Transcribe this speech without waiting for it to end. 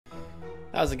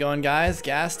How's it going, guys?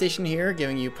 Gas Station here,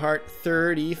 giving you part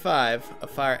 35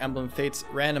 of Fire Emblem Fates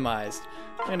Randomized.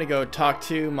 I'm gonna go talk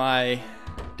to my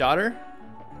daughter.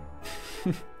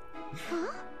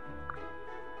 Huh?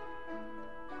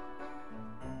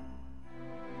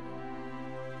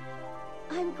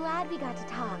 I'm glad we got to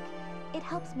talk. It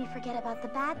helps me forget about the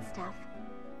bad stuff.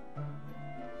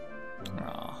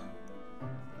 Aww.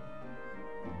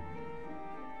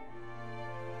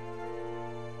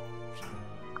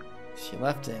 She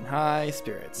left in high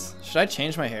spirits. Should I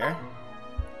change my hair?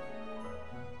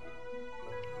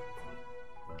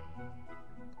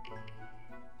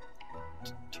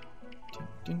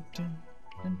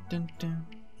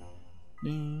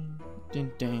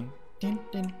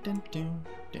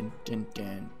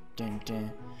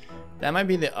 That might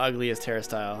be the ugliest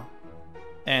hairstyle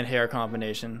and hair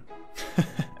combination.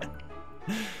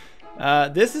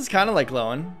 This is kind of like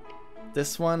Lowen.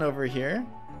 This one over here.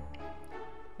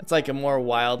 It's like a more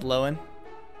wild Lowen.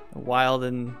 Wild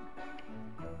and...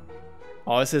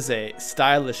 Oh, this is a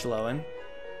stylish Lowen.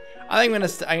 I think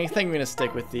I'm gonna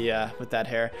stick with the with that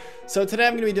hair. So today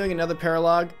I'm gonna be doing another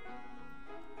Paralogue.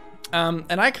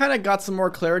 And I kind of got some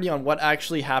more clarity on what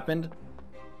actually happened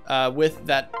with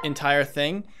that entire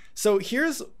thing. So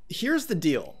here's the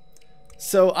deal.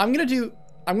 So I'm gonna do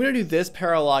this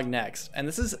Paralogue next, and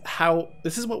this is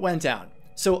what went down.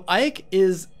 So Ike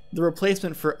is the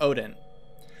replacement for Odin.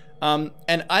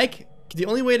 And Ike, the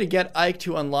only way to get Ike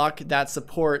to unlock that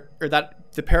support, or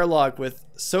the Paralogue with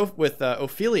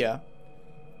Ophelia,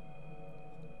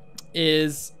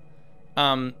 is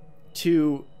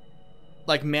to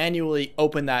like manually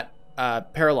open that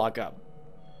Paralogue up,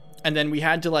 and then we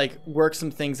had to like work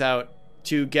some things out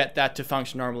to get that to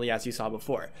function normally, as you saw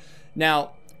before.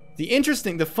 Now, the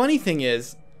funny thing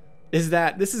is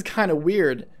that this is kind of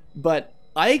weird, but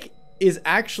Ike is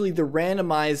actually the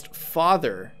randomized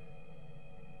father.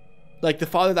 Like the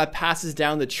father that passes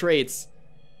down the traits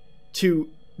to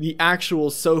the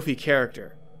actual Sophie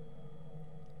character.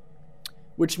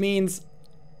 Which means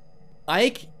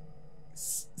Ike,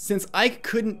 since Ike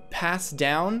couldn't pass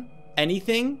down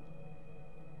anything,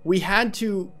 we had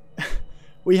to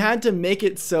make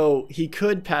it so he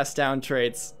could pass down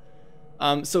traits.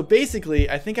 So basically,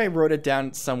 I think I wrote it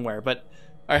down somewhere, but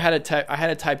I had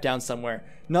to type down somewhere.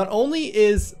 Not only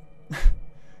is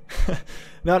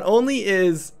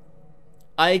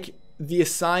Ike the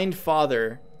assigned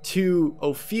father to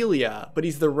Ophelia, but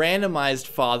he's the randomized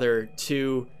father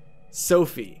to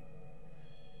Sophie.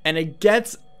 And it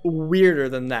gets weirder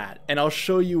than that, and I'll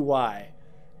show you why.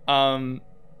 And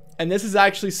this is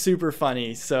actually super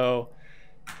funny, so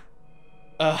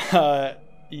yeah,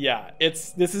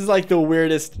 this is like the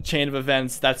weirdest chain of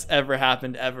events that's ever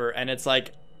happened ever, and it's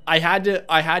like I had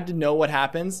to know what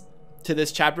happens to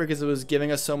this chapter because it was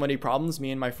giving us so many problems,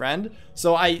 me and my friend.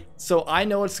 So I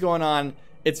know what's going on.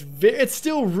 It's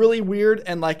still really weird,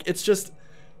 and like it's just,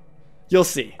 you'll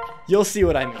see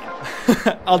what I mean.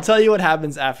 I'll tell you what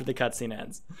happens after the cutscene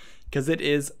ends, because it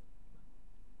is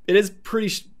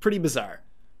pretty bizarre.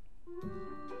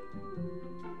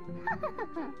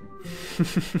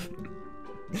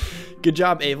 Good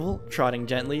job, Abel. Trotting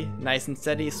gently, nice and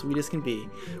steady, sweet as can be.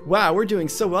 Wow, we're doing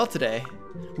so well today.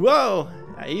 Whoa!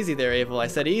 Easy there, Abel. I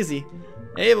said easy.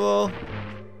 Abel!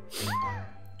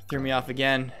 Threw me off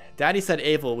again. Daddy said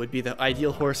Abel would be the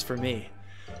ideal horse for me.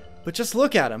 But just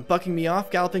look at him, bucking me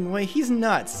off, galloping away. He's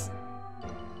nuts.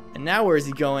 And now where is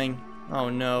he going? Oh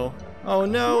no. Oh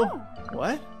no!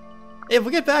 What? Abel,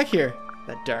 get back here!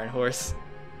 That darn horse.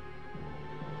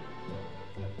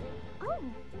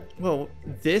 Whoa,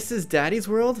 this is Daddy's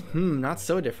world? Not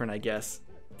so different, I guess.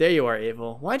 There you are,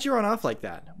 Abel. Why'd you run off like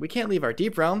that? We can't leave our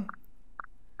deep realm.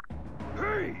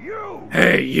 Hey, you!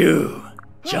 Hey, you!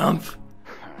 Jump!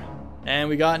 And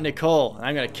we got Nicole.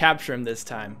 I'm gonna capture him this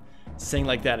time. Sing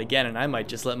like that again, and I might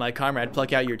just let my comrade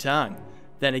pluck out your tongue.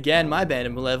 Then again, my band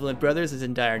of malevolent brothers is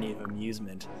in dire need of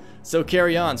amusement. So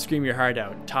carry on, scream your heart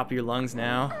out. Top of your lungs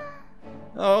now.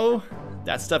 Oh,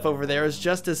 that stuff over there is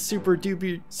just as super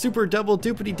double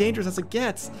dupity dangerous as it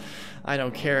gets. I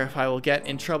don't care if I will get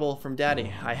in trouble from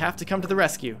Daddy. I have to come to the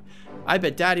rescue. I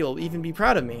bet Daddy will even be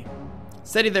proud of me.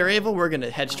 Steady there, Abel. We're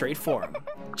gonna head straight for him.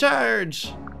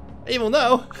 Charge! Abel,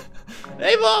 no!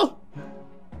 Abel!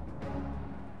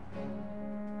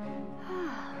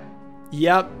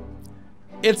 Yep.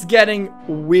 It's getting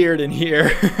weird in here.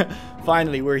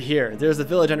 Finally, we're here. There's a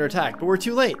village under attack, but we're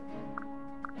too late.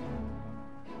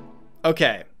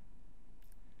 Okay.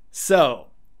 So,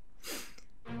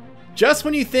 just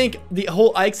when you think the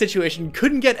whole Ike situation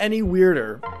couldn't get any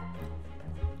weirder,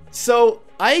 so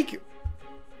Ike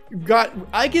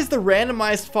Ike is the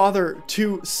randomized father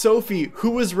to Sophie,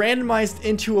 who was randomized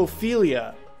into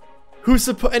Ophelia.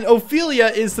 And Ophelia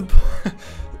is the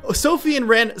Sophie and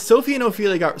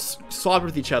Ophelia got swapped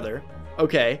with each other.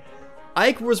 Okay.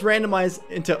 Ike was randomized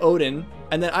into Odin,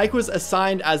 and then Ike was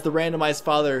assigned as the randomized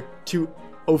father to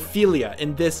Ophelia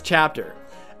in this chapter.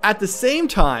 At the same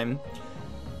time,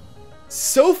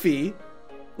 Sophie,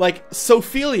 like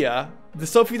Sophelia, the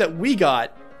Sophie that we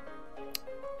got,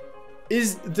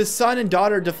 is the son and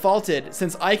daughter defaulted,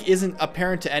 since Ike isn't a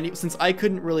parent to any, since Ike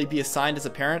couldn't really be assigned as a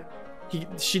parent,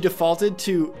 she defaulted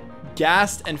to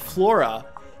Ghast and Flora,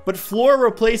 but Flora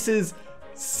replaces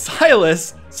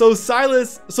Silas, so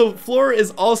Flora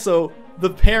is also the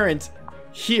parent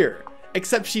here,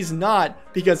 except she's not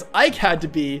because Ike had to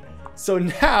be, so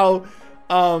now,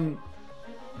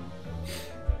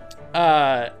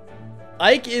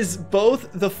 Ike is both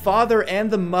the father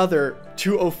and the mother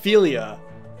to Ophelia.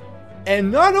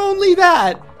 And not only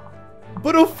that,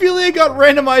 but Ophelia got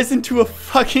randomized into a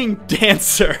fucking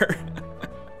dancer.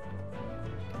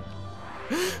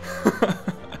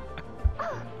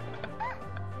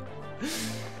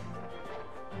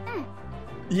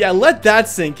 Yeah, let that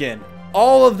sink in.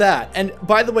 All of that. And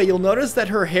by the way, you'll notice that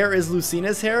her hair is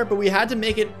Lucina's hair, but we had to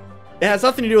make it has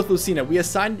nothing to do with Lucina. We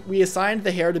assigned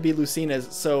the hair to be Lucina's,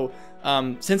 so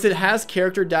since it has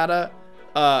character data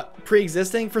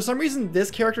pre-existing, for some reason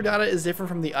this character data is different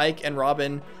from the Ike and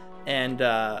Robin and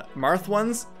Marth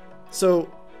ones. So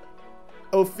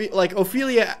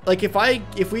Ophelia, like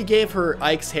if we gave her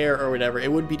Ike's hair or whatever,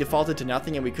 it would be defaulted to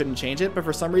nothing and we couldn't change it. But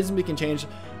for some reason we can change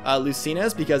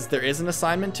Lucina's because there is an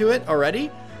assignment to it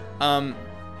already.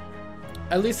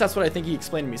 At least that's what I think he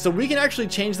explained to me. So we can actually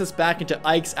change this back into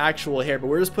Ike's actual hair, but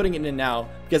we're just putting it in now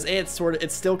because it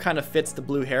still kind of fits the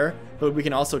blue hair, but we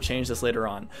can also change this later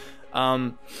on.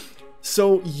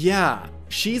 So yeah,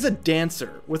 she's a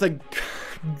dancer with a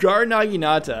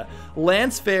Garnaginata.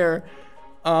 Lance Fair,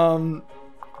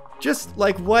 just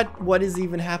like what is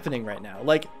even happening right now?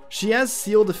 Like, she has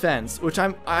Seal Defense, which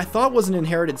I thought was an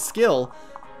inherited skill,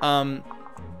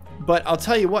 but I'll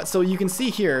tell you what. So you can see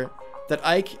here that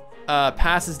Ike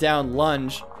passes down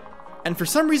Lunge, and for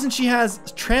some reason she has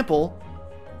Trample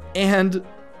and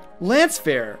Lance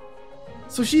Fair,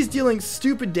 so she's dealing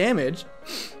stupid damage,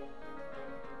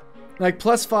 like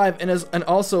 +5 and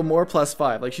also more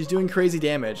 +5. Like, she's doing crazy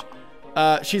damage.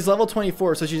 She's level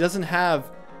 24, so she doesn't have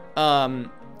an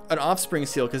offspring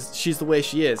seal because she's the way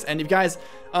she is. And you guys,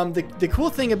 the cool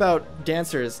thing about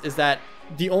dancers is that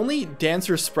the only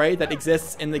dancer sprite that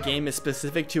exists in the game is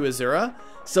specific to Azura.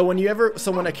 So when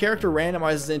a character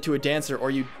randomizes into a dancer, or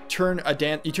you turn a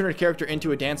character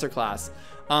into a dancer class,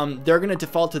 they're gonna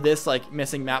default to this like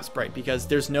missing map sprite because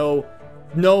there's no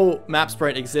map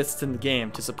sprite exists in the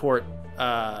game to support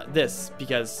this,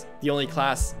 because the only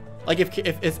class, like if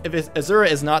Azura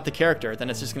is not the character, then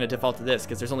it's just gonna default to this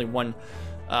because there's only one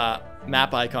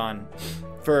map icon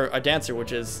for a dancer,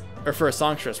 or for a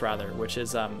songstress rather, which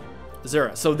is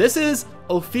Azura. So this is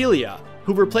Ophelia,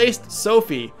 who replaced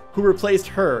Sophie, who replaced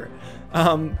her.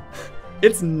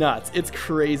 It's nuts. It's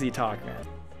crazy talk, man.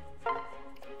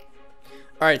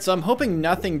 Alright, so I'm hoping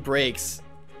nothing breaks.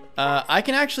 I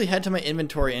can actually head to my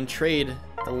inventory and trade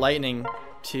the lightning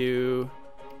to...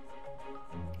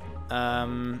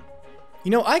 you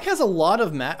know, Ike has a lot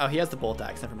of oh, he has the bolt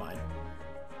axe, never mind.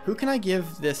 Who can I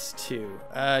give this to?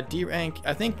 D rank,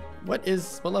 I think, what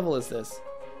level is this?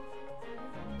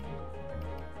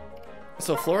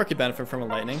 So Flora could benefit from a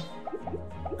lightning.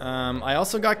 I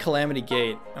also got Calamity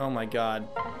Gate. Oh my god.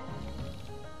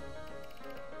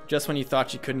 Just when you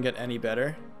thought you couldn't get any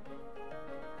better.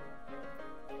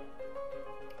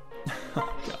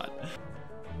 Oh god.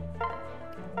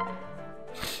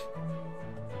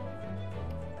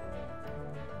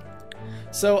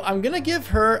 So I'm gonna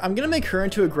make her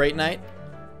into a Great Knight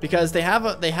because they have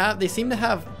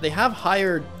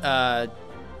higher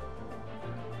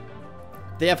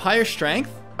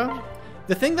strength.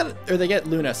 The thing that, or they get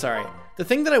Luna, sorry. The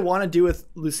thing that I want to do with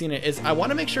Lucina is I want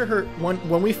to make sure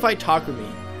when we fight Takumi,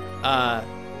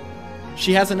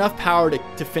 she has enough power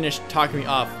to finish Takumi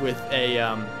off with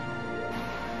a,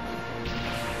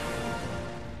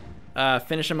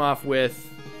 finish him off with,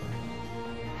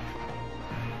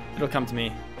 it'll come to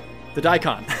me, the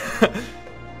Daikon.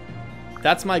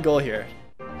 That's my goal here.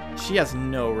 She has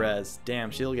no res.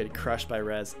 Damn, she'll get crushed by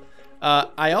res.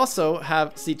 I also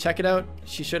have, see, check it out.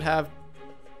 She should have,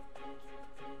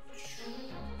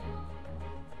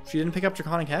 she didn't pick up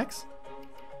Draconic Hex?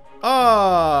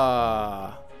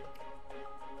 Ah,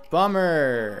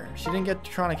 bummer. She didn't get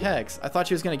Draconic Hex. I thought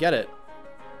she was gonna get it.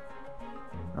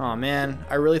 Oh man,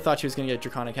 I really thought she was gonna get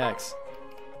Draconic Hex.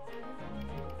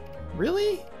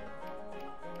 Really?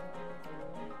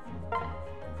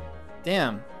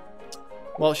 Damn.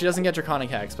 Well, she doesn't get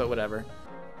Draconic Hex, but whatever.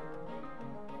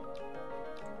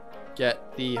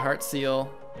 Get the Heart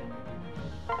Seal.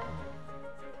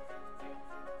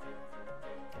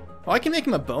 Oh, I can make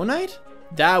him a Bow Knight?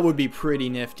 That would be pretty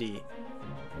nifty.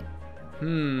 I've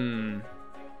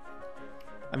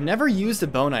never used a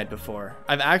Bow Knight before.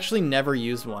 I've actually never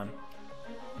used one.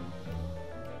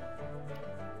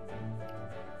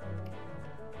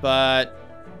 But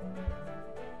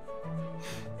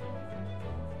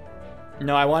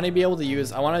no, I want to be able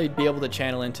to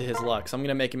channel into his luck. So I'm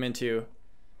gonna make him into,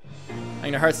 I'm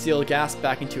gonna Heart Seal Ghast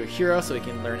back into a hero so he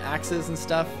can learn axes and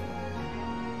stuff.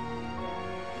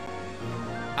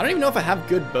 I don't even know if I have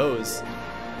good bows.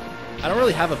 I don't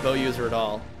really have a bow user at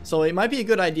all. So it might be a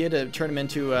good idea to turn him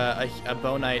into a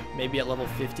Bow Knight maybe at level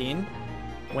 15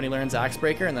 when he learns Axe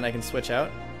Breaker, and then I can switch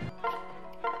out.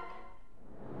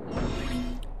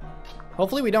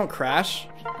 Hopefully we don't crash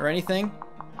or anything.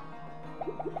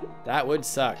 That would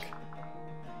suck.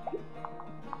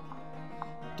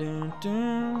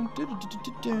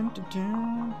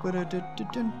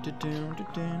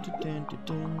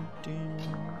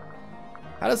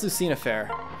 How does Lucina fare?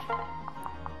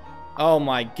 Oh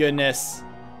my goodness.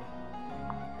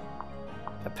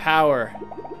 The power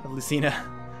of Lucina.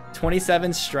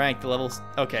 27 strength, levels.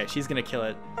 Okay, she's gonna kill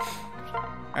it.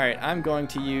 Alright, I'm going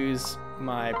to use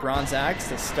my Bronze Axe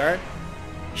to start.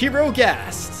 Hero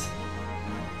Ghast!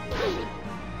 The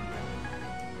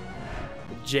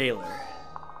Jailer.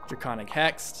 Draconic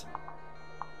Hexed.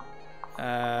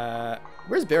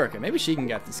 Where's Baraka? Maybe she can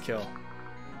get this kill.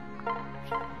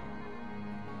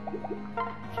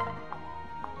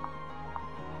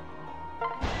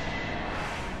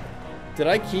 Did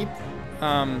I keep,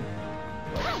 I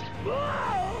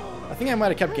think I might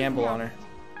have kept Gamble on her.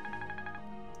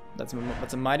 That's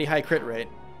a mighty high crit rate.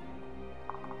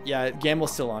 Yeah,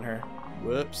 Gamble's still on her.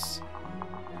 Whoops.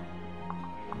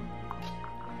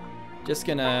 Just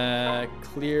gonna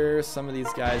clear some of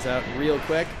these guys out real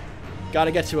quick.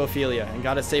 Gotta get to Ophelia and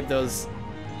gotta save those.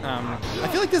 I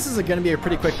feel like this is gonna be a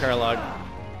pretty quick Paralogue.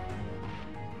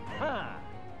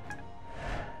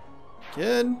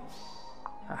 Good.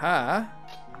 Haha.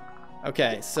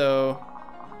 Okay, so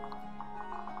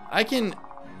I can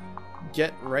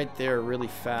get right there really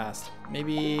fast.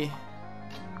 Maybe.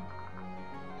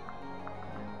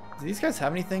 Do these guys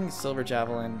have anything? Silver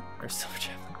Javelin or Silver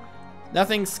Javelin?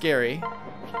 Nothing scary.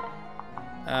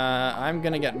 I'm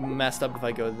gonna get messed up if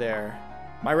I go there.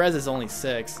 My res is only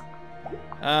 6.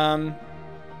 Might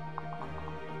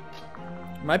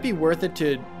be worth it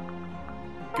to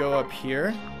go up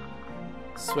here,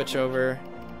 switch over,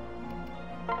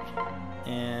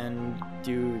 and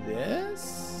do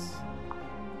this.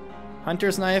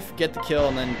 Hunter's Knife, get the kill,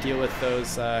 and then deal with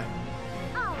those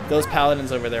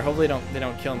paladins over there. Hopefully they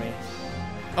don't kill me.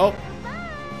 Oh,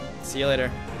 see you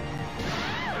later.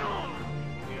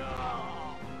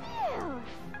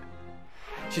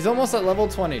 She's almost at level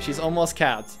 20. She's almost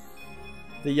capped.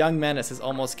 The Young Menace is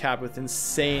almost capped with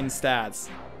insane stats.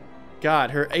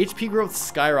 God, her HP growth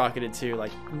skyrocketed too.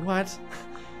 Like, what?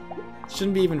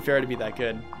 Shouldn't be even fair to be that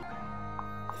good.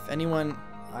 If anyone,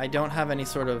 I don't have any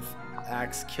sort of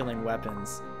axe killing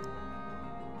weapons.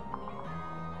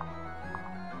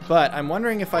 But I'm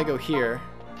wondering if I go here,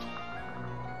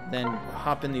 then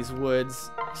hop in these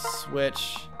woods,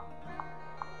 switch.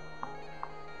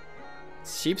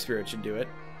 Sheep Spirit should do it.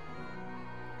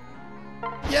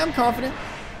 Yeah, I'm confident.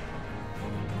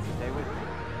 Stay with me.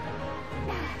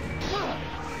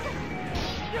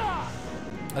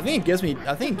 I think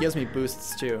it gives me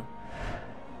boosts too.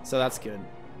 So that's good.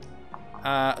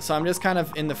 So I'm just kind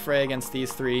of in the fray against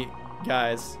these 3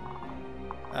 guys,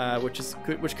 which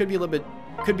could be a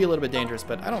little bit dangerous,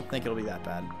 but I don't think it'll be that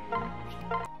bad.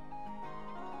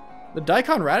 The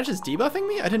Daikon Radish is debuffing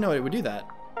me? I didn't know it would do that.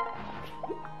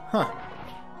 Huh.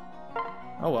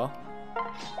 Oh well.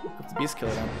 Put the Beast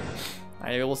Killer down.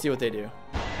 Alright, we'll see what they do.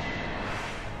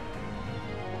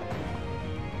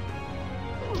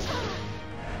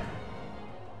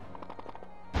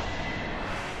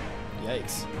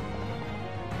 Yikes.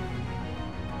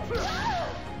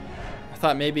 I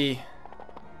thought maybe...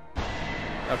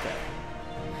 Okay.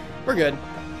 We're good.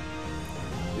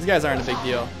 These guys aren't a big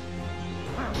deal.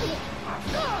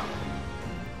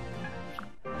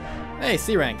 Hey,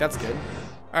 C rank, that's good.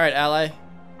 Alright, ally.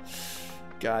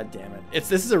 God damn it.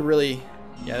 This is a really...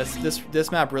 Yeah,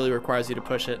 this map really requires you to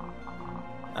push it.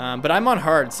 But I'm on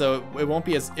hard, so it won't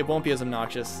be as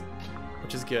obnoxious,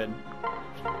 which is good.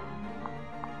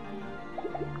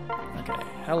 Okay,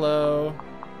 hello.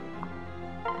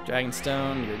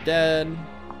 Dragonstone, you're dead.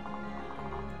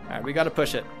 Alright, we gotta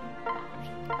push it.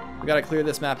 We gotta clear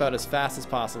this map out as fast as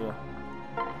possible.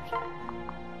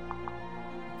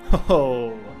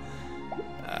 Oh,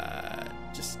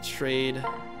 just trade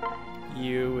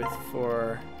you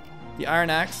for the Iron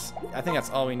Axe. I think that's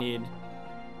all we need.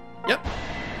 Yep.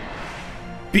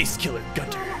 Beast Killer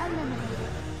Gunter.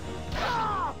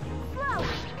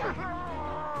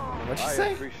 What'd you say?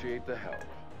 I appreciate the help.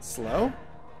 Slow?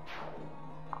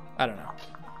 I don't know.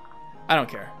 I don't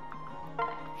care.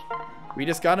 We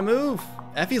just gotta move.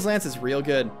 Effie's Lance is real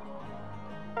good.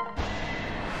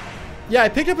 Yeah, I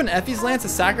picked up an Effie's Lance, a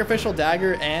Sacrificial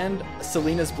Dagger, and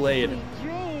Selena's Blade.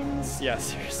 Yeah,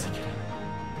 seriously.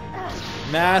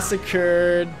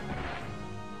 Massacred.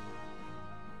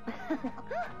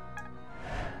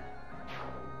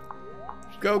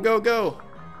 Go, go, go.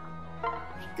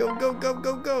 Go, go, go,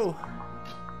 go, go.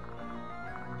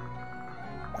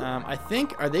 I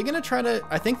think, are they gonna try to,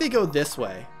 I think they go this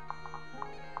way.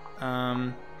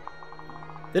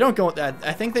 They don't go,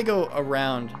 I think they go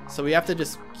around, so we have to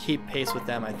just keep pace with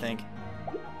them, I think.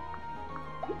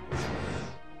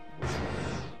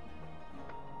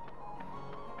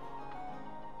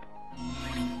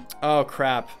 Oh,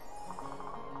 crap.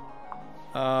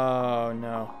 Oh,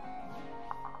 no.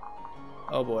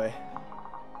 Oh, boy.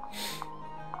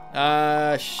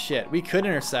 Shit. We could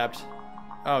intercept.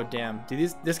 Oh, damn.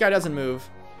 Dude, this guy doesn't move.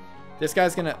 This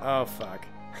guy's gonna... Oh, fuck.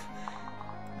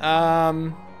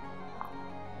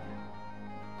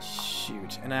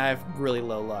 Shoot. And I have really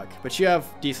low luck. But you have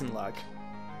decent luck.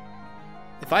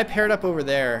 If I paired up over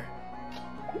there...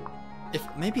 If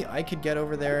maybe I could get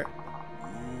over there...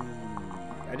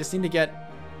 I just need to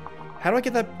get... How do I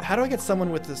get that? How do I get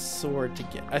someone with the sword to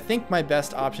get... I think my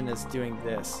best option is doing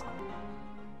this.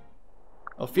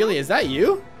 Ophelia, is that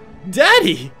you?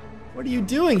 Daddy! What are you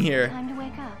doing here? Time to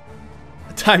wake up.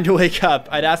 Time to wake up.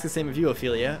 I'd ask the same of you,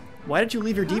 Ophelia. Why did you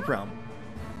leave your deep realm?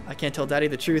 I can't tell Daddy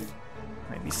the truth.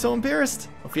 I'd be so embarrassed.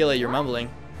 Ophelia, you're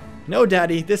mumbling. No,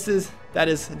 Daddy, that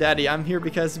is Daddy. I'm here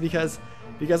because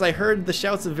I heard the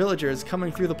shouts of villagers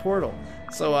coming through the portal.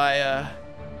 So I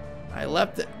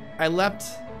leapt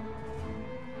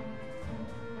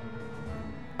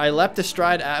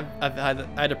astride. I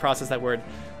had to process that word.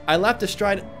 I leapt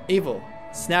astride Abel,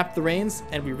 snapped the reins,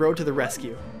 and we rode to the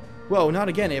rescue. Whoa, not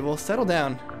again, Abel. Settle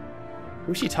down.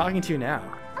 Who's she talking to now?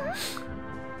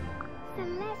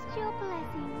 Celestial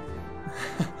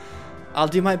blessings. I'll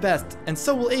do my best, and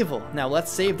so will Abel. Now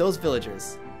let's save those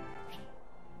villagers.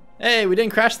 Hey, we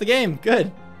didn't crash the game.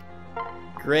 Good.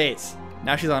 Great.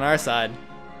 Now she's on our side.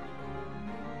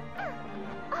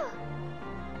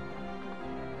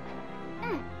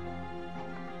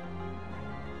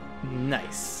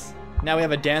 Nice. Now we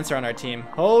have a dancer on our team.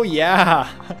 Oh yeah.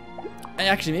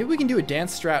 Actually, maybe we can do a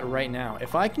dance strat right now.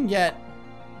 If I can get...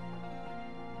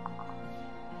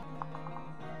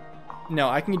 No,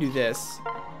 I can do this.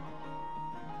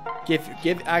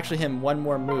 Give actually him one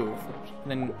more move,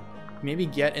 and then maybe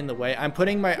get in the way. I'm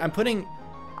putting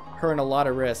her in a lot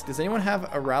of risk. Does anyone have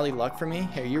a rally luck for me?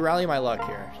 Here, you rally my luck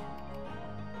here.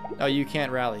 Oh, you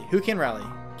can't rally. Who can rally?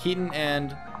 Keaton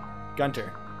and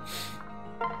Gunter.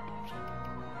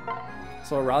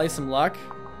 So I'll rally some luck.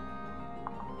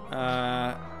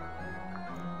 And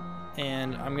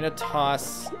I'm gonna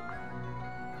toss...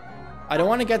 I don't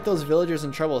want to get those villagers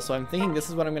in trouble, so I'm thinking this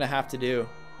is what I'm gonna have to do.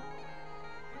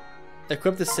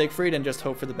 Equip the Siegfried and just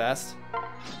hope for the best.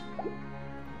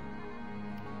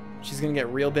 She's gonna get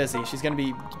real busy. She's gonna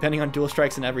be depending on dual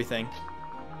strikes and everything.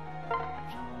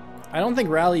 I don't think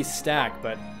rallies stack,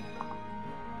 but...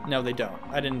 No, they don't.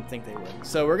 I didn't think they would.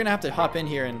 So we're gonna have to hop in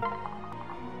here and...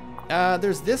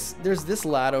 there's this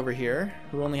lad over here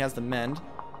who only has the mend.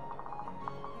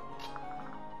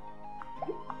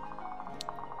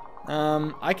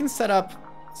 I can set up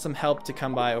some help to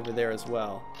come by over there as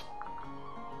well,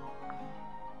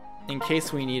 in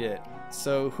case we need it.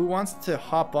 So who wants to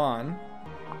hop on?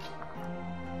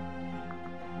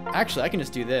 Actually, I can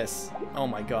just do this. Oh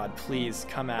my god, please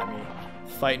come at me.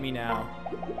 Fight me now.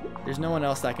 There's no one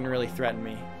else that can really threaten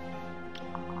me.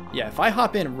 Yeah, if I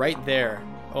hop in right there,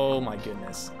 oh my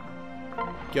goodness.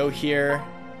 Go here,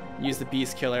 use the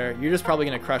beast killer. You're just probably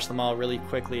gonna crush them all really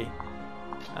quickly.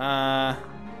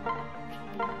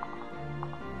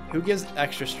 Who gives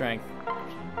extra strength?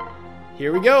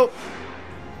 Here we go.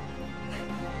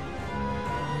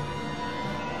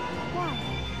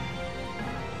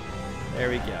 There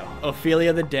we go.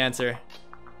 Ophelia the dancer. And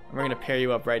we're gonna pair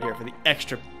you up right here for the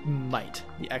extra might,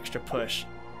 the extra push.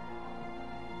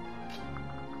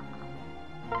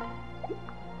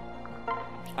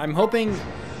 I'm hoping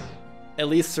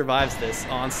Elise survives this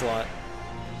onslaught.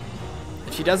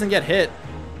 If she doesn't get hit...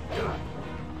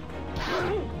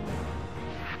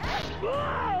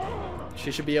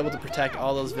 She should be able to protect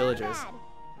all those villagers.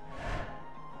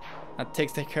 That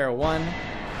takes care of one.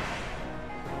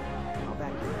 I'll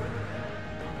back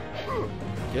you.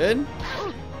 Good.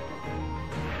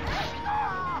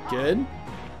 Good.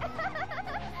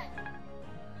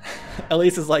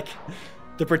 Elise is like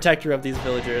the protector of these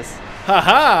villagers.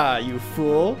 Haha, you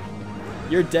fool.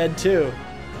 You're dead too.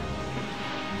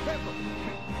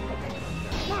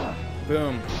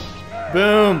 Boom.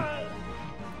 Boom.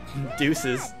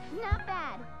 Deuces. Not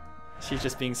bad. She's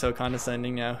just being so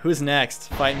condescending now. Who's next?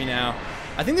 Fight me now.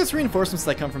 I think there's reinforcements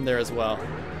that come from there as well.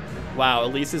 Wow,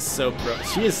 Elise is so pro.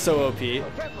 She is so OP.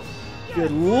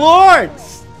 Good lord!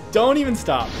 Don't even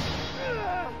stop.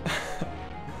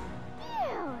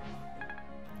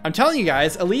 I'm telling you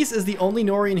guys, Elise is the only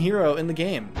Norian hero in the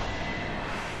game.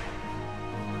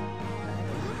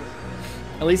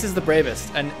 Elise is the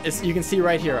bravest, and you can see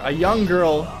right here, a young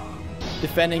girl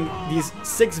defending these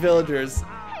 6 villagers.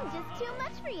 I'm just too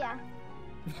much for ya.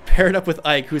 Paired up with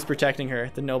Ike, who's protecting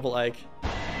her, the noble Ike.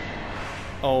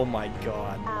 Oh my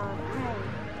god.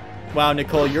 Wow,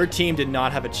 Nicole, your team did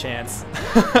not have a chance.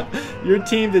 Your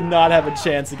team did not have a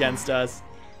chance against us.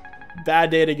 Bad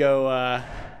day to go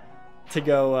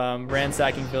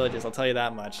ransacking villages, I'll tell you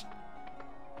that much.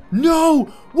 No!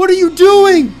 What are you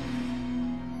doing?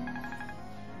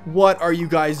 What are you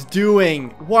guys doing?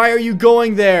 Why are you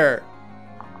going there?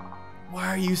 Why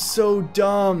are you so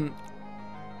dumb?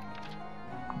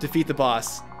 Defeat the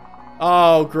boss.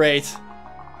 Oh, great.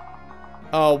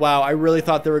 Oh, wow. I really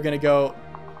thought they were going to go...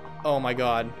 Oh, my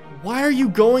God. Why are you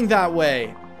going that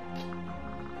way?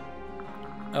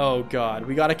 Oh, God.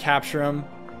 We got to capture him.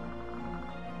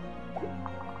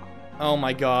 Oh,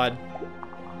 my God.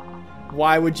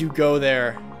 Why would you go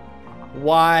there?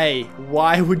 Why?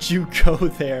 Why would you go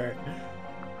there?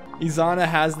 Izana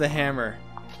has the hammer.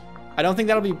 I don't think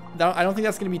that'll be... I don't think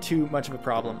that's going to be too much of a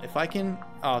problem. If I can...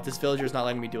 Oh, this villager is not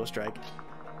letting me dual strike.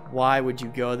 Why would you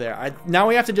go there? Now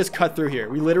we have to just cut through here.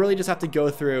 We literally just have to go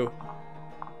through.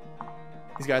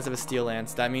 These guys have a steel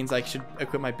lance. That means I should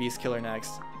equip my beast killer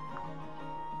next.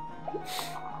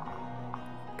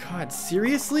 God,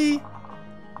 seriously?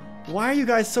 Why are you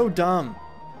guys so dumb?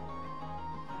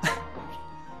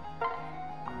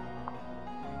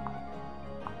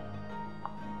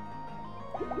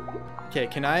 Okay,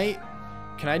 can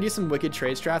I do some wicked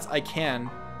trade strats? I can.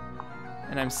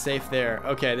 And I'm safe there.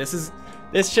 Okay, this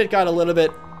shit got a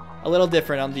little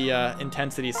different on the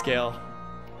intensity scale.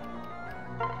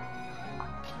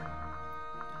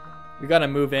 We gotta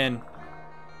move in.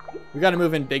 We gotta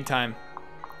move in big time.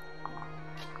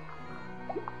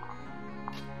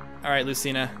 Alright,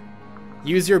 Lucina.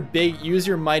 Use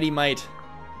your mighty might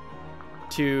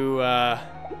to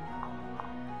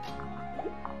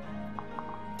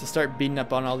start beating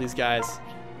up on all these guys.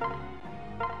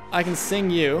 I can sing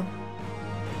you.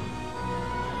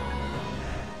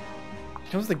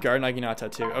 Comes the Guard Naginata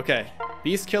too. Okay.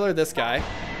 Beast Killer this guy.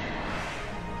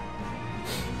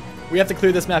 We have to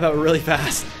clear this map out really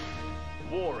fast.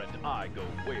 War and I go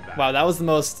way back. Wow, that was the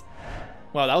most...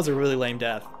 Wow, that was a really lame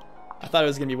death. I thought it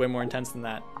was going to be way more intense than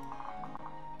that.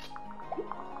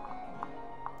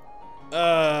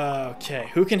 Okay,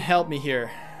 who can help me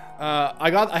here?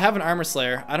 I have an Armor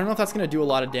Slayer. I don't know if that's going to do a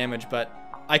lot of damage, but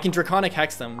I can Draconic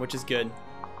Hex them, which is good.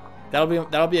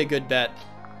 That'll be a good bet.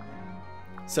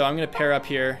 So I'm going to pair up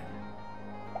here.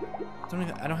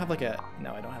 I don't have like a...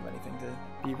 No, I don't have anything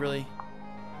to be really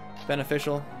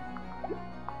beneficial.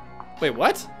 Wait,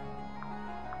 what?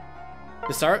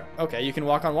 Bizarre? Okay, you can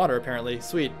walk on water apparently.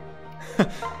 Sweet.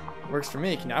 Works for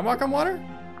me. Can I walk on water?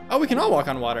 Oh, we can all walk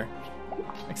on water.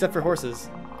 Except for horses.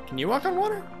 Can you walk on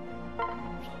water?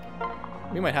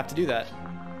 We might have to do that.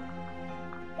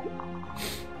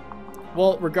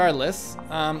 Well, regardless,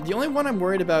 the only one I'm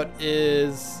worried about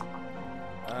is...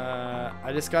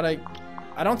 I just gotta...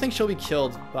 I don't think she'll be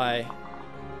killed by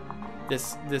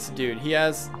this dude. He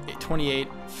has 28.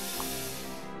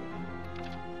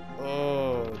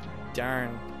 Oh,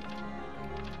 darn.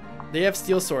 They have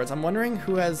steel swords. I'm wondering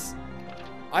who has...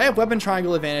 I have weapon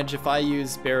triangle advantage if I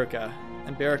use Baraka.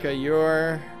 And Baraka,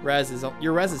 your res is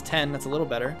 10. That's a little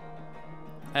better.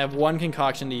 I have 1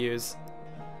 concoction to use.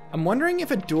 I'm wondering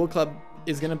if a dual club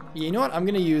is gonna... You know what? I'm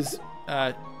gonna use...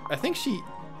 I think she...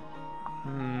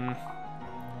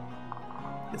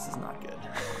 This is not good.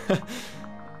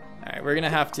 Alright, we're gonna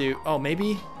have to... Oh,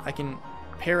 maybe I can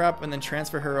pair up and then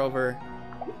transfer her over.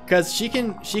 Because she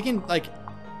can like...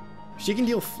 She can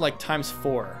deal like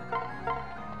 ×4.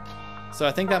 So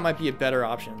I think that might be a better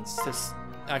option. Just,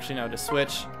 actually, no, to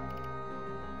switch.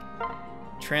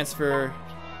 Transfer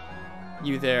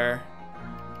you there.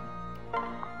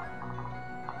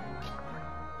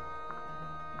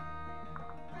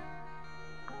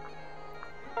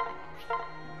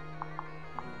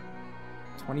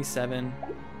 27.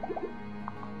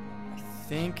 I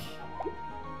think.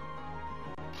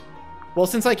 Well,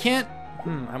 since I can't...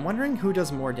 I'm wondering who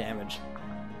does more damage.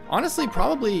 Honestly,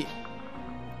 probably...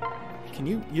 Can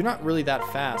you... You're not really that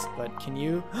fast, but can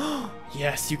you...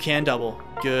 Yes, you can double.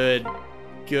 Good.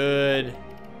 Good.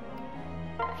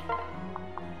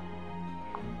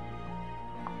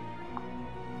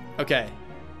 Okay.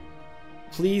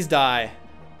 Please die.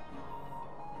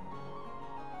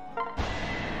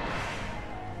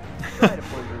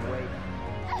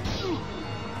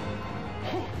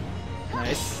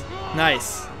 Nice.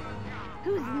 Nice.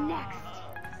 Who's next?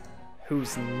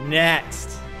 Who's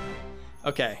next?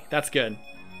 Okay, that's good.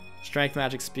 Strength,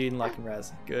 magic, speed, and luck and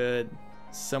res. Good.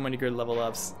 So many good level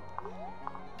ups.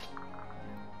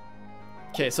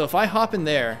 Okay, so if I hop in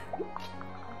there,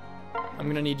 I'm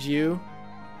gonna need you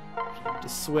to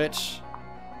switch.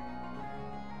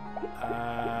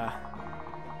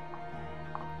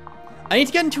 I need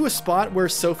to get into a spot where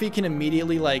Sophie can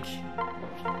immediately, like...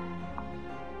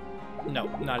 No,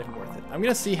 not even worth it. I'm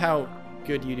gonna see how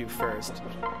good you do first.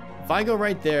 If I go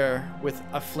right there with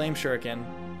a flame shuriken,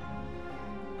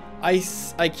 I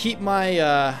keep my...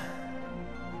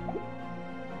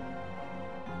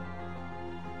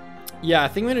 Yeah, I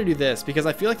think I'm gonna do this because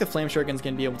I feel like the flame shuriken's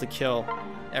gonna be able to kill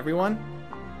everyone.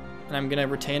 And I'm gonna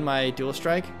retain my dual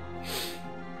strike.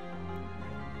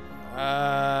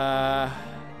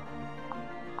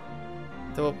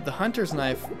 Though the hunter's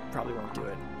knife probably won't do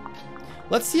it.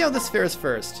 Let's see how this fares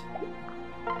first.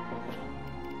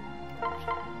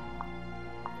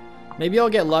 Maybe I'll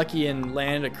get lucky and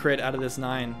land a crit out of this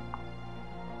 9.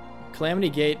 Calamity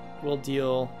Gate will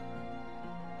deal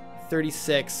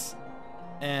 36,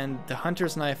 and the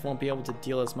hunter's knife won't be able to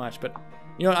deal as much. But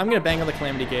you know what? I'm gonna bang on the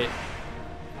Calamity Gate,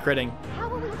 critting. How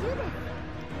will we do this?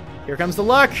 Here comes the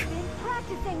luck. Been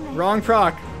practicing this. Wrong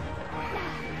proc.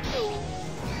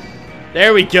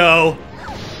 There we go.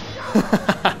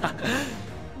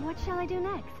 What shall I do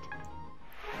next?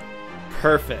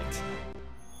 Perfect.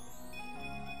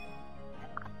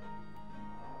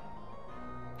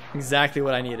 Exactly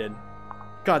what I needed.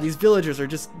 God, these villagers are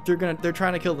just they're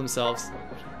trying to kill themselves.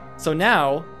 So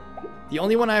now, the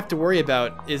only one I have to worry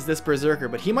about is this berserker,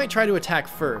 but he might try to attack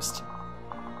first.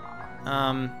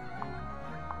 And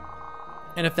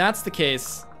if that's the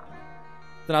case,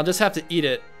 then I'll just have to eat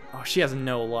it. Oh, she has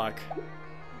no luck.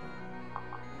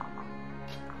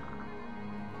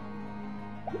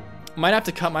 Might have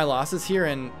to cut my losses here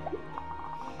and...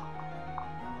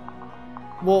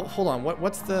 Well, hold on.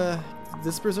 What's the...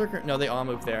 This berserker? No, they all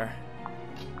move there.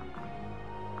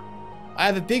 I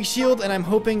have a big shield and I'm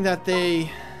hoping that they...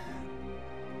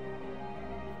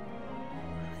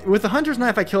 With the hunter's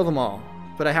knife, I kill them all.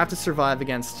 But I have to survive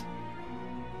against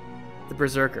the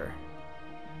berserker.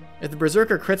 If the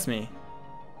berserker crits me,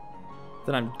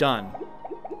 then I'm done.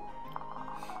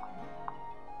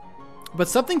 But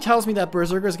something tells me that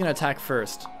berserker is going to attack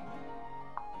first.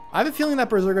 I have a feeling that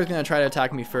berserker is going to try to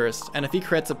attack me first, and if he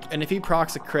crits and if he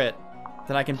procs a crit,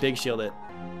 then I can big shield it.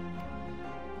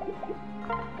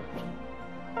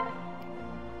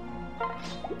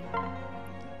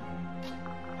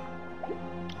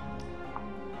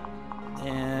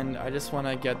 And I just want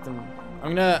to get them.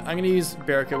 I'm gonna use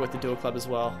Baraka with the dual club as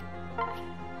well.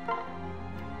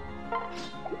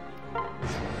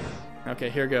 Okay,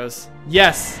 here goes.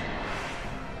 Yes!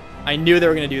 I knew they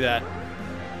were gonna do that.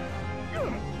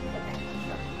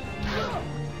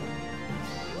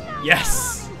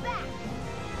 Yes!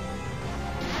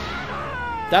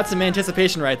 That's some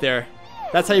anticipation right there.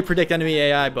 That's how you predict enemy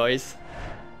AI, boys.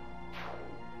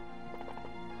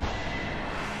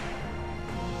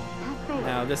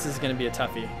 Now this is gonna be a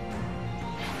toughie.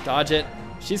 Dodge it.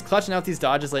 She's clutching out these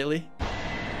dodges lately.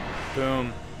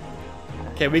 Boom.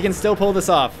 Okay, we can still pull this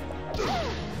off.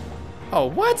 Oh,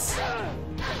 what?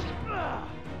 Come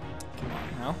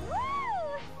on now.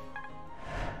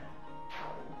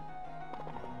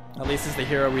 At least it's the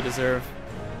hero we deserve.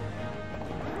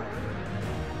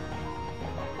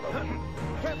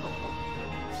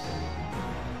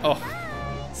 Oh,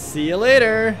 see you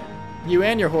later, you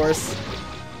and your horse.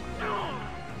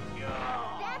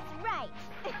 That's right.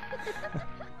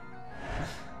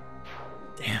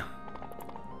 Damn.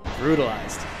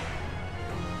 Brutalized.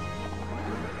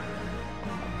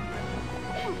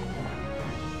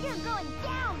 You're going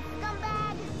down,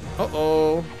 scumbag.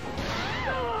 Uh-oh.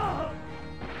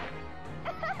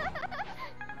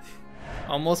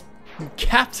 Almost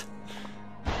capped.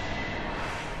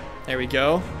 There we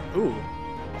go. Ooh.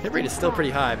 Hit rate is still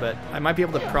pretty high, but I might be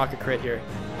able to proc a crit here.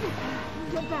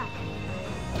 Get back.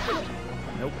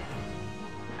 Nope.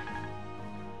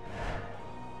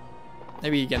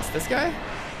 Maybe against this guy?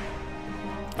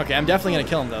 Okay, I'm definitely gonna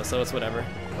kill him though, so it's whatever.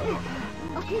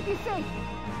 I'll keep you safe.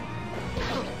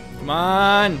 Come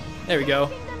on! There we go.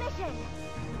 Finishing the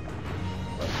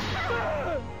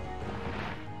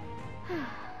mission.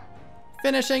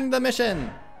 Finishing the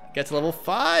mission! Get to level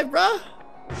 5, bruh!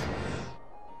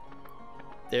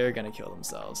 They're gonna kill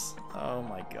themselves. Oh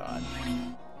my god.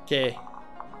 Okay.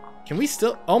 Can we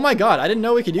still... Oh my god, I didn't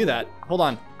know we could do that. Hold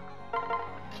on.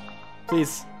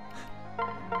 Please.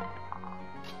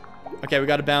 Okay, we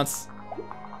gotta bounce.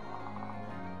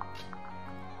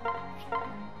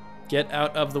 Get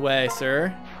out of the way,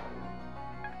 sir.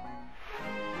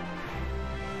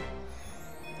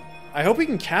 I hope we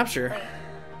can capture.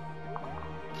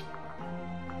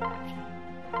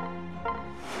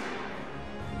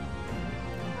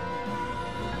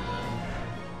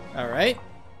 Alright.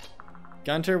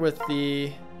 Gunter with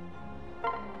the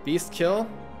beast kill.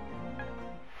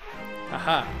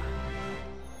 Aha.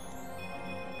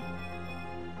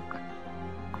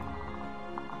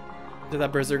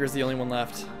 That Berserker's the only one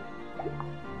left.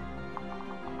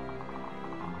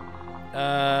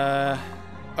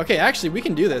 Okay, actually, we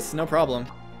can do this, no problem.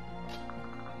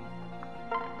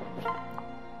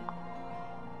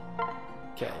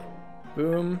 Okay.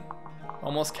 Boom.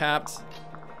 Almost capped.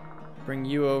 Bring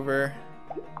you over.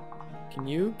 Can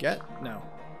you get? No.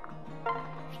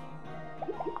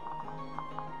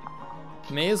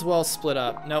 May as well split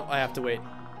up. Nope, I have to wait.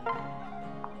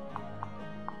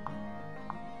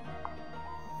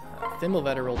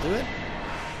 Thimblevetter will do it.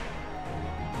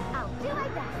 I'll do my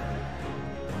best.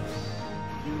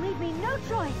 You leave me no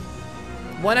choice.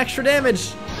 1 extra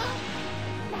damage!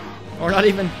 Or not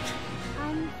even.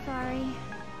 I'm sorry.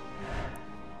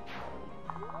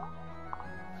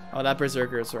 Oh, that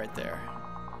Berserker is right there.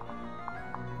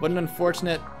 What an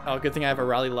unfortunate... Oh, good thing I have a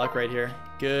Rally Luck right here.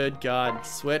 Good God.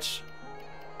 Switch.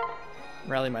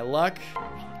 Rally my luck.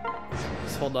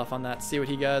 Just hold off on that. See what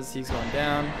he does. He's going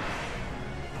down.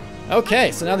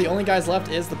 Okay, so now the only guys left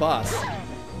is the boss.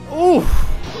 Ooh!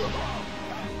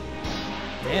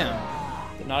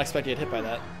 Damn. Did not expect to get hit by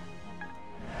that.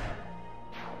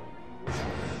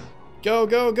 Go,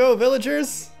 go, go,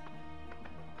 villagers!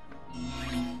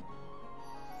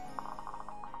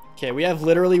 Okay, we have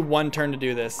literally 1 turn to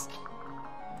do this.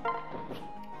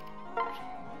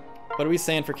 What are we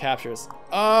saying for captures?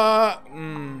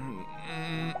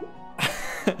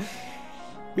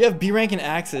 We have B rank and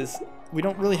axes. We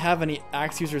don't really have any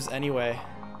axe users anyway.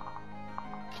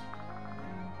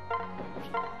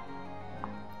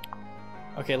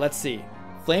 Okay, let's see.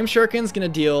 Flame Shuriken's gonna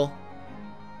deal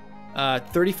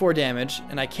 34 damage,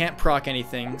 and I can't proc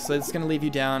anything, so it's gonna leave you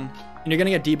down. And you're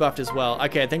gonna get debuffed as well.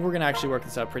 Okay, I think we're gonna actually work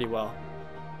this out pretty well.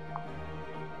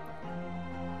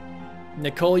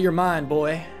 Nicole, you're mine,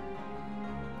 boy.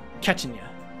 Catching ya.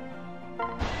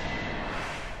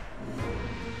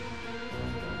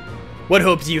 What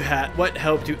hope do you have? What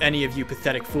hope do any of you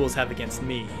pathetic fools have against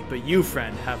me? But you,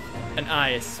 friend, have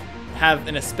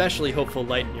an especially hopeful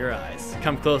light in your eyes.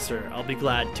 Come closer. I'll be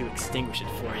glad to extinguish it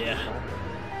for you.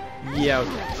 Yeah,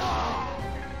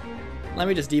 okay. Let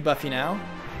me just debuff you now.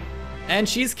 And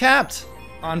she's capped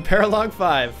on Paralogue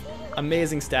 5.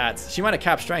 Amazing stats. She might have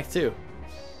capped strength too.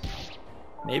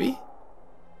 Maybe?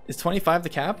 Is 25 the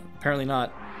cap? Apparently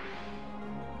not.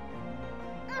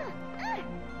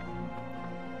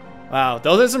 Wow,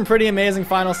 those are some pretty amazing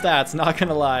final stats, not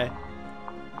gonna lie.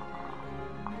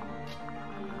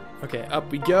 Okay,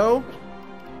 up we go.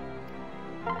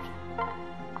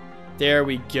 There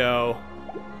we go.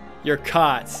 You're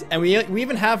caught. And we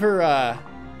even have her, wow,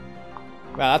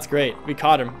 that's great. We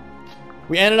caught him.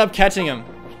 We ended up catching him.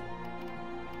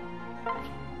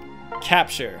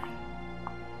 Capture.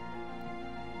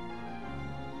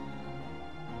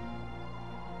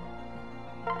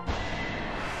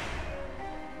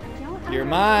 You're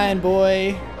mine,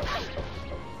 boy.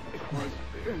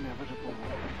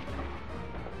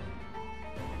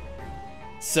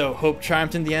 So, hope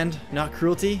triumphed in the end, not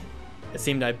cruelty? It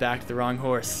seemed I backed the wrong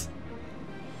horse.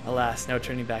 Alas, no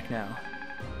turning back now.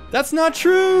 That's not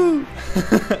true!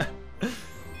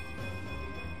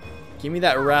 Give me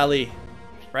that rally.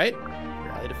 Right?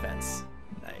 Rally defense.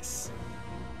 Nice.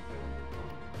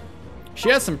 She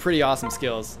has some pretty awesome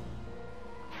skills.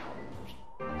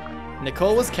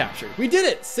 Nicole was captured. We did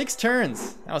it! 6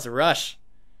 turns. That was a rush.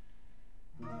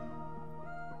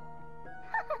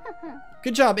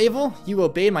 Good job, Abel. You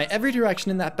obeyed my every direction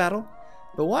in that battle.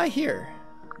 But why here?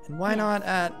 And why not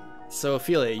at... So,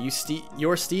 Ophelia,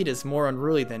 your steed is more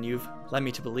unruly than you've led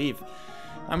me to believe.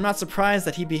 I'm not surprised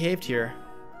that he behaved here.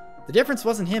 The difference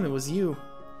wasn't him, it was you.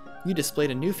 You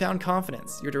displayed a newfound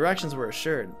confidence. Your directions were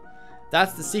assured.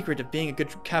 That's the secret of being a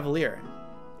good cavalier.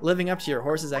 living up to your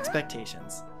horse's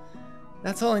expectations.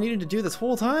 That's all I needed to do this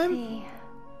whole time? See.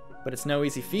 But it's no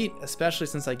easy feat, especially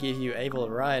since I gave you Abel a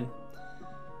ride.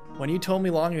 When you told me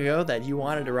long ago that you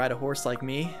wanted to ride a horse like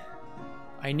me,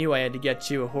 I knew I had to get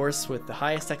you a horse with the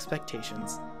highest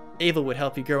expectations. Abel would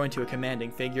help you grow into a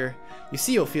commanding figure. You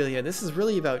see, Ophelia, this is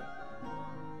really about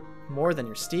more than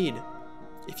your steed.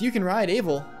 If you can ride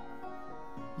Abel,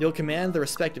 you'll command the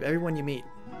respect of everyone you meet.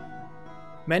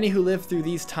 Many who live through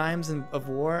these times of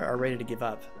war are ready to give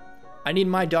up. I need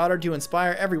my daughter to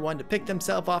inspire everyone to pick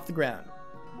themselves off the ground.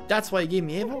 That's why you gave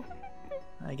me Abel?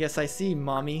 I guess I see,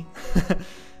 Mommy.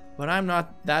 But I'm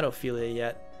not that Ophelia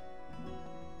yet.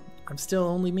 I'm still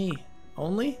only me.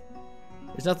 Only?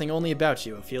 There's nothing only about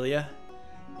you, Ophelia.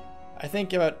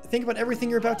 Think about everything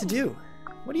you're about to do.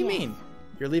 What do you mean?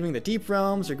 You're leaving the deep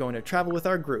realms or going to travel with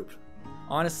our group.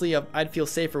 Honestly, I'd feel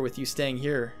safer with you staying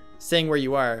where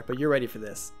you are, but you're ready for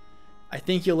this. I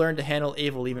think you'll learn to handle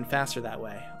Abel even faster that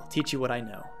way. I'll teach you what I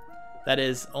know. That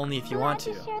is, only if you want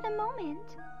to. Share the moment.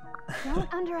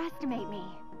 Don't underestimate me.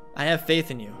 I have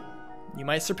faith in you. You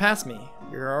might surpass me.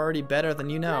 You're already better than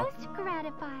you know. Most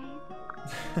gratified.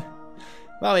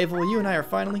 Wow, Abel, you and I are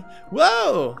finally...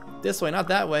 Whoa! This way, not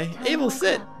that way. Time Abel, to wake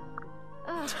sit!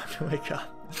 up. Time to wake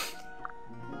up.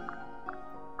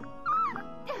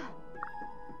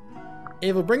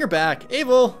 Abel, bring her back.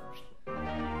 Abel!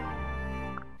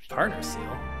 Partner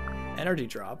seal. Energy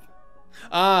drop.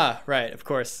 Ah, right, of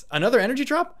course. Another energy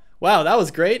drop? Wow, that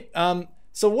was great.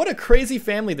 So what a crazy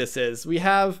family this is. We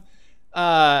have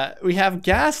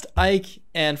Ghast, Ike,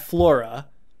 and Flora.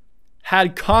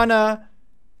 Had Kana,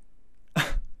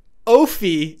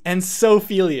 Ophi, and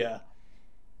Sophelia.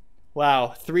 Wow,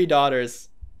 3 daughters,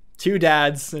 2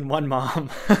 dads, and 1 mom.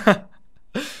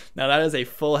 Now that is a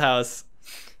full house.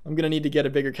 I'm gonna need to get a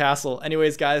bigger castle.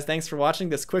 Anyways, guys, thanks for watching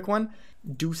this quick one.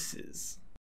 Deuces.